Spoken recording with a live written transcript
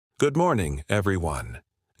Good morning, everyone.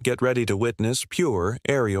 Get ready to witness pure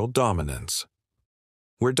aerial dominance.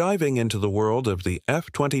 We're diving into the world of the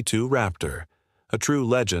F-22 Raptor, a true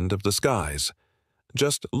legend of the skies.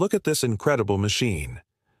 Just look at this incredible machine.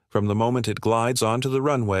 From the moment it glides onto the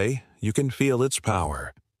runway, you can feel its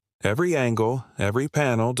power. Every angle, every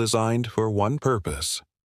panel designed for one purpose: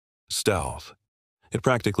 stealth. It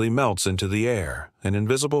practically melts into the air, an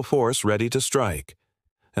invisible force ready to strike.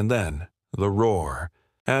 And then, the roar.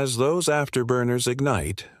 As those afterburners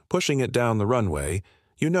ignite, pushing it down the runway,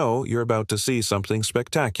 you know you're about to see something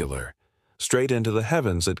spectacular. Straight into the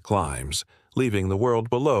heavens it climbs, leaving the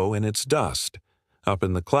world below in its dust. Up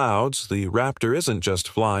in the clouds, the Raptor isn't just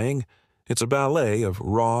flying, it's a ballet of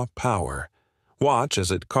raw power. Watch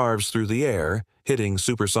as it carves through the air, hitting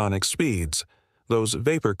supersonic speeds, those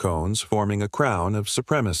vapor cones forming a crown of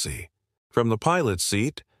supremacy. From the pilot's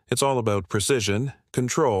seat, it's all about precision,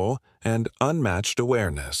 control, and unmatched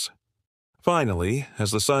awareness. Finally,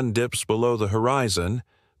 as the sun dips below the horizon,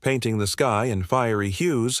 painting the sky in fiery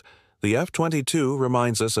hues, the F-22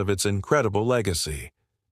 reminds us of its incredible legacy.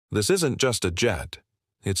 This isn't just a jet,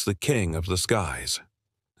 it's the king of the skies.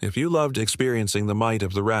 If you loved experiencing the might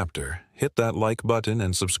of the Raptor, hit that like button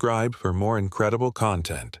and subscribe for more incredible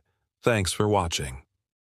content. Thanks for watching.